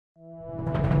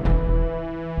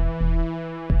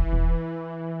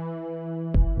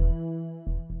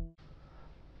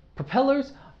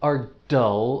Propellers are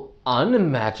dull,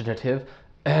 unimaginative,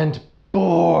 and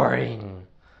boring.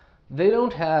 They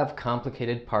don't have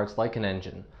complicated parts like an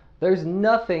engine. There's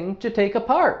nothing to take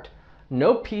apart,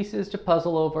 no pieces to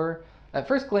puzzle over. At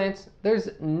first glance, there's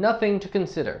nothing to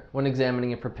consider when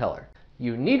examining a propeller.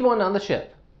 You need one on the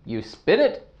ship. You spin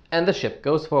it, and the ship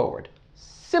goes forward.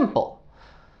 Simple.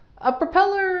 A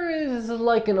propeller is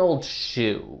like an old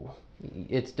shoe.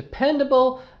 It's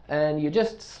dependable, and you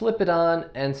just slip it on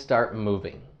and start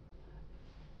moving.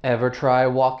 Ever try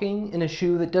walking in a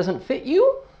shoe that doesn't fit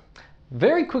you?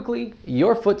 Very quickly,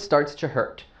 your foot starts to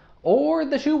hurt, or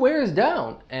the shoe wears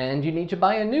down and you need to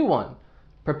buy a new one.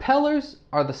 Propellers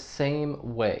are the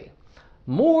same way.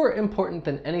 More important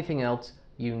than anything else,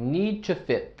 you need to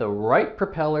fit the right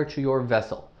propeller to your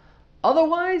vessel.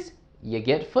 Otherwise, you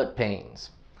get foot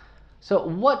pains. So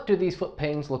what do these foot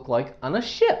pains look like on a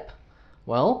ship?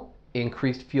 Well,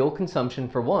 increased fuel consumption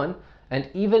for one, and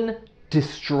even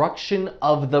destruction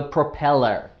of the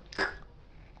propeller.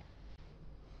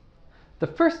 The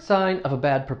first sign of a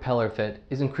bad propeller fit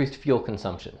is increased fuel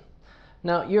consumption.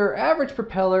 Now, your average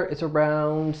propeller is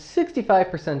around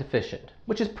 65% efficient,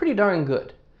 which is pretty darn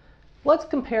good. Let's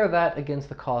compare that against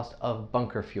the cost of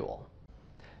bunker fuel.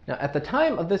 Now, at the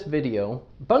time of this video,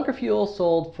 bunker fuel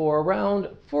sold for around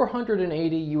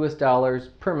 $480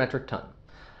 per metric ton.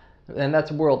 And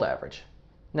that's world average.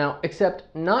 Now,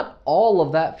 except not all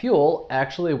of that fuel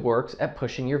actually works at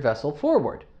pushing your vessel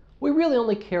forward. We really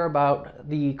only care about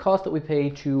the cost that we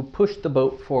pay to push the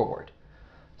boat forward.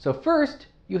 So first,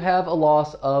 you have a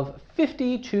loss of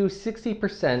 50 to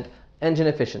 60% engine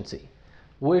efficiency,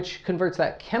 which converts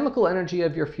that chemical energy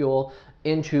of your fuel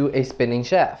into a spinning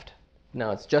shaft.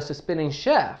 Now, it's just a spinning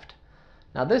shaft.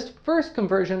 Now, this first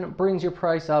conversion brings your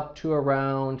price up to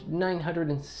around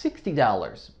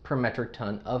 $960 per metric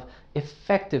ton of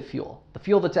effective fuel, the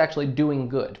fuel that's actually doing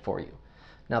good for you.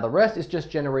 Now, the rest is just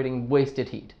generating wasted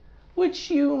heat, which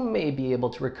you may be able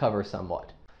to recover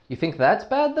somewhat. You think that's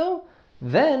bad though?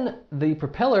 Then the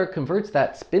propeller converts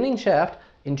that spinning shaft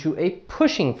into a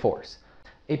pushing force.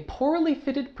 A poorly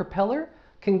fitted propeller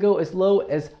can go as low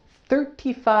as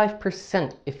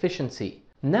 35% efficiency.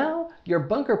 Now your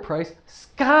bunker price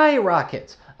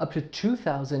skyrockets up to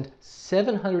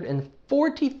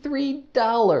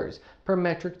 $2,743 per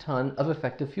metric ton of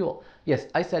effective fuel. Yes,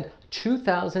 I said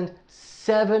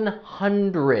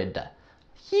 2,700.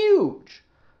 Huge!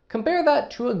 Compare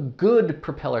that to a good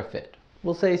propeller fit.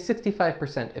 We'll say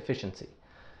 65% efficiency.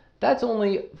 That's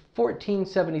only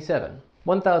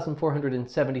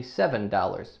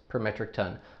 $1,477 per metric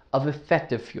ton of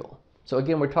effective fuel. So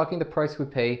again, we're talking the price we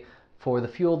pay for the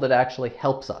fuel that actually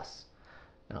helps us.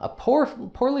 Now, a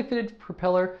poorly fitted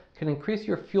propeller can increase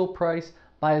your fuel price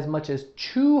by as much as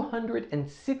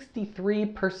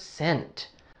 263%.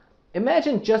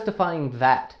 Imagine justifying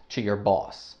that to your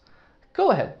boss.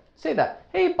 Go ahead, say that.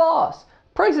 Hey boss,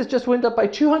 prices just went up by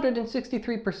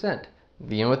 263%.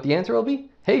 You know what the answer will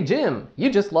be? Hey Jim, you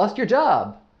just lost your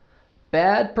job.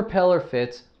 Bad propeller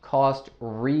fits cost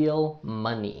real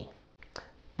money.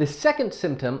 The second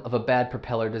symptom of a bad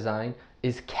propeller design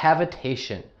is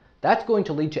cavitation. That's going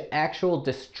to lead to actual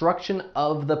destruction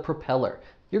of the propeller.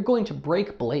 You're going to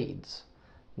break blades.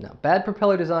 Now, bad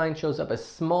propeller design shows up as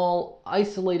small,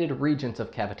 isolated regions of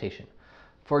cavitation.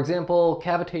 For example,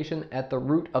 cavitation at the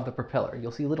root of the propeller.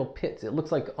 You'll see little pits. It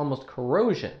looks like almost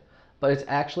corrosion, but it's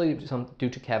actually due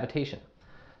to cavitation.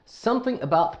 Something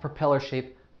about the propeller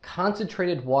shape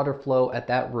concentrated water flow at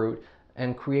that root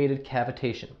and created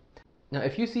cavitation. Now,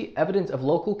 if you see evidence of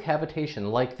local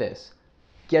cavitation like this,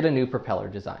 get a new propeller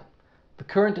design. The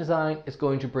current design is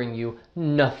going to bring you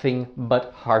nothing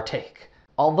but heartache.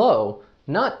 Although,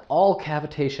 not all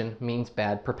cavitation means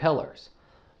bad propellers.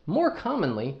 More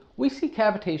commonly, we see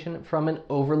cavitation from an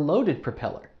overloaded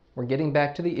propeller. We're getting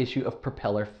back to the issue of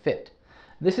propeller fit.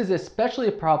 This is especially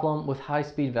a problem with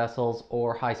high-speed vessels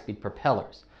or high-speed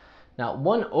propellers. Now,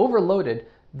 when overloaded,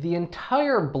 the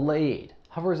entire blade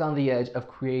hovers on the edge of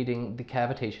creating the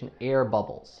cavitation air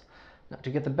bubbles. Now, to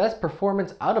get the best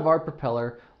performance out of our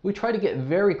propeller, we try to get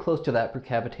very close to that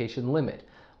cavitation limit.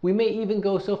 We may even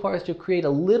go so far as to create a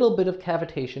little bit of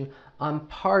cavitation on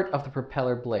part of the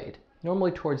propeller blade,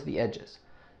 normally towards the edges.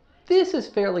 This is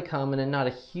fairly common and not a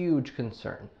huge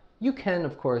concern. You can,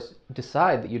 of course,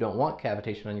 decide that you don't want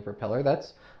cavitation on your propeller.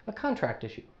 That's a contract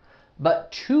issue. But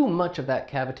too much of that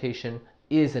cavitation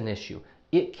is an issue.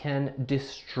 It can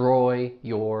destroy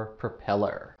your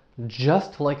propeller.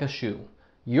 Just like a shoe,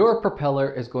 your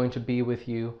propeller is going to be with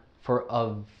you for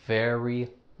a very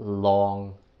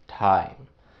long time.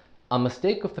 A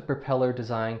mistake with the propeller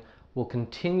design will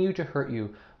continue to hurt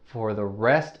you for the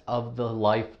rest of the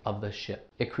life of the ship.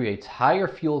 It creates higher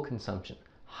fuel consumption,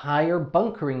 higher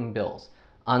bunkering bills,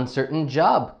 uncertain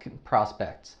job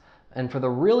prospects, and for the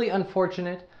really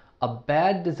unfortunate, a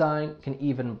bad design can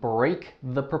even break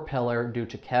the propeller due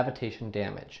to cavitation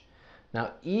damage.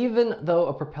 Now, even though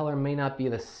a propeller may not be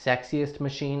the sexiest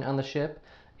machine on the ship,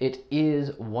 it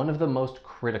is one of the most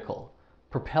critical.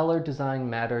 Propeller design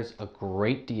matters a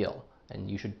great deal, and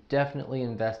you should definitely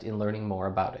invest in learning more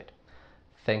about it.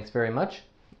 Thanks very much.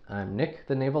 I'm Nick,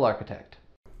 the Naval Architect.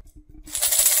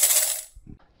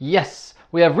 Yes,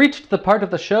 we have reached the part of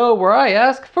the show where I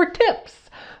ask for tips.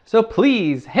 So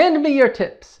please, hand me your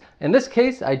tips. In this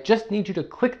case, I just need you to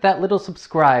click that little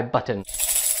subscribe button.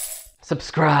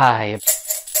 Subscribe.